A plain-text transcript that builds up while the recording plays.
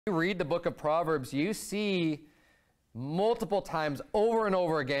you read the book of Proverbs, you see multiple times over and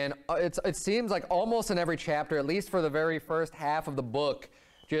over again, it seems like almost in every chapter, at least for the very first half of the book,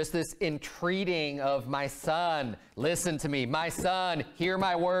 just this entreating of, my son, listen to me. My son, hear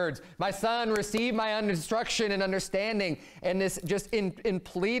my words. My son, receive my instruction and understanding. And this just in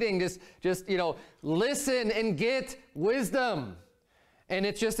pleading, just, you know, listen and get wisdom. And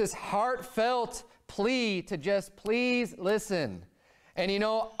it's just this heartfelt plea to just please listen. And you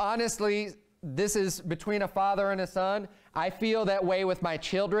know, honestly, this is between a father and a son. I feel that way with my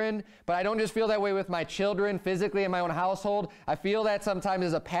children, but I don't just feel that way with my children physically in my own household. I feel that sometimes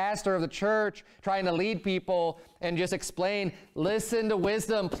as a pastor of the church trying to lead people and just explain, listen to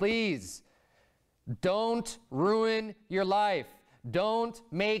wisdom, please. Don't ruin your life. Don't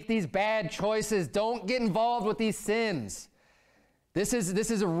make these bad choices. Don't get involved with these sins. This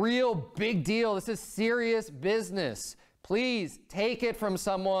is a real big deal. This is serious business. Please take it from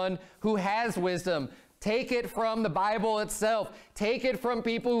someone who has wisdom. Take it from the Bible itself. Take it from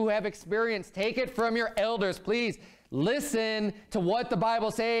people who have experience. Take it from your elders. Please listen to what the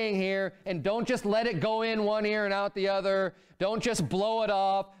Bible's saying here, and don't just let it go in one ear and out the other. Don't just blow it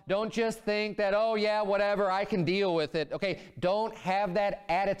off. Don't just think that, oh yeah, whatever, I can deal with it. Okay, don't have that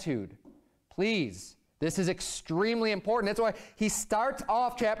attitude. Please. This is extremely important. That's why he starts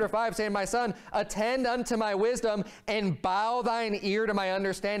off chapter 5 saying, my son, attend unto my wisdom and bow thine ear to my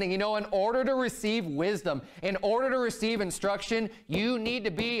understanding. You know, in order to receive wisdom, in order to receive instruction, you need to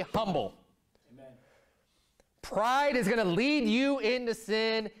be humble. Amen. Pride is going to lead you into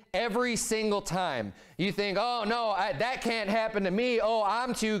sin every single time. You think, oh no, that can't happen to me. Oh,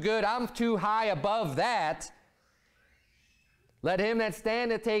 I'm too good. I'm too high above that. Let him that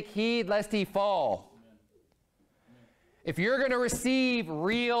standeth take heed lest he fall. If you're going to receive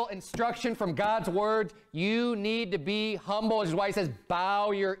real instruction from God's word, you need to be humble, which is why he says, bow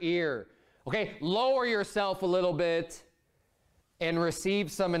your ear. Okay, lower yourself a little bit and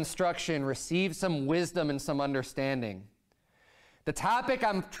receive some instruction, receive some wisdom and some understanding. The topic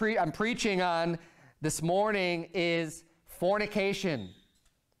I'm preaching on this morning is fornication.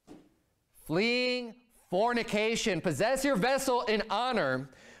 Fleeing fornication. Possess your vessel in honor.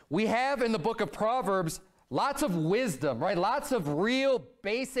 We have in the book of Proverbs lots of wisdom, right? Lots of real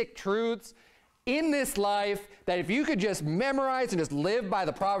basic truths in this life that if you could just memorize and just live by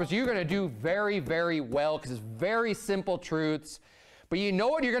the Proverbs, you're going to do very, very well because it's very simple truths. But you know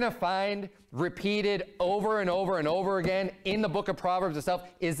what you're going to find repeated over and over and over again in the book of Proverbs itself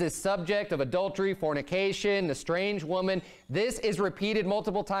is this subject of adultery, fornication, the strange woman. This is repeated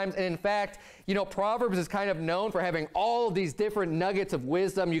multiple times. And in fact, you know, Proverbs is kind of known for having all of these different nuggets of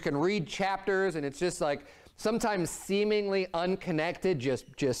wisdom. You can read chapters and it's just like sometimes seemingly unconnected,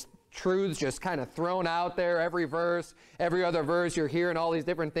 just truths just kind of thrown out there. Every verse, every other verse, you're hearing all these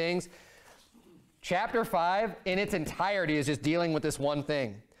different things. Chapter 5 in its entirety is just dealing with this one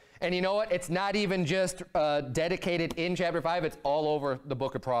thing. And you know what? It's not even just dedicated in chapter 5. It's all over the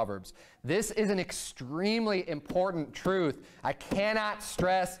book of Proverbs. This is an extremely important truth. I cannot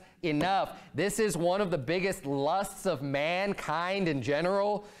stress enough. This is one of the biggest lusts of mankind in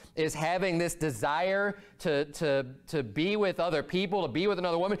general, is having this desire to be with other people, to be with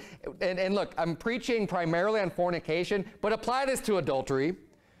another woman. And look, I'm preaching primarily on fornication, but apply this to adultery.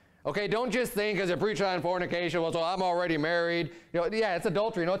 Okay, don't just think as a preacher on fornication, well, so I'm already married. You know, yeah, it's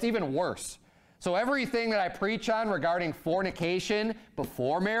adultery. No, it's even worse. So everything that I preach on regarding fornication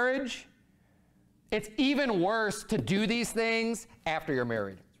before marriage, it's even worse to do these things after you're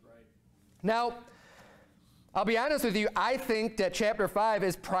married. That's right. Now, I'll be honest with you, I think that chapter 5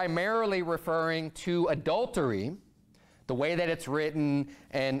 is primarily referring to adultery, the way that it's written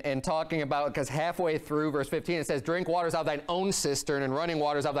and talking about, because halfway through verse 15 it says, drink waters out of thine own cistern and running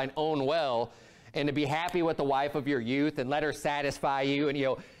waters out of thine own well, and to be happy with the wife of your youth and let her satisfy you. And you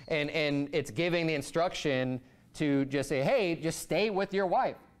know, and it's giving the instruction to just say, hey, just stay with your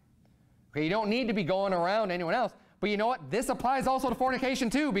wife. Okay, you don't need to be going around anyone else. But you know what? This applies also to fornication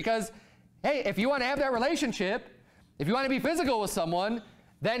too, because hey, if you want to have that relationship, if you want to be physical with someone,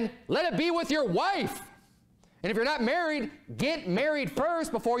 then let it be with your wife. And if you're not married, get married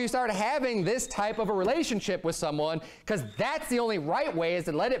first before you start having this type of a relationship with someone, because that's the only right way, is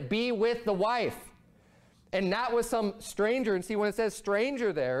to let it be with the wife and not with some stranger. And see, when it says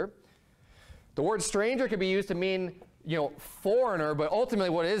stranger there, the word stranger could be used to mean, you know, foreigner, but ultimately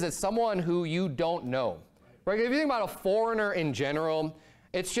what it is someone who you don't know. Right? If you think about a foreigner in general,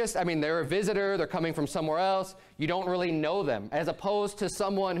 it's just, I mean, they're a visitor, they're coming from somewhere else, you don't really know them, as opposed to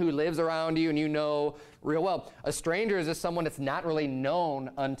someone who lives around you and you know real well. A stranger is just someone that's not really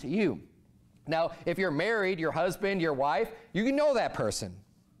known unto you. Now, if you're married, your husband, your wife, you can know that person.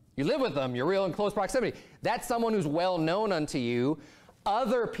 You live with them. You're real in close proximity. That's someone who's well known unto you.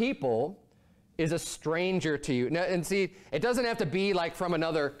 Other people is a stranger to you. Now, and see, it doesn't have to be like from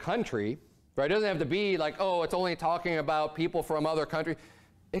another country, right? It doesn't have to be like, oh, it's only talking about people from other countries.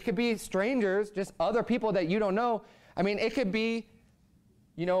 It could be strangers, just other people that you don't know. I mean, it could be,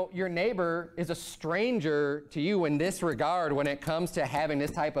 you know, your neighbor is a stranger to you in this regard when it comes to having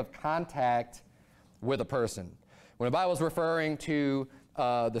this type of contact with a person. When the Bible's referring to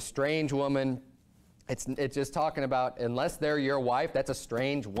the strange woman, it's just talking about unless they're your wife, that's a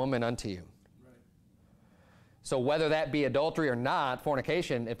strange woman unto you. Right. So whether that be adultery or not,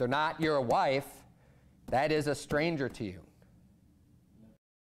 fornication, if they're not your wife, that is a stranger to you.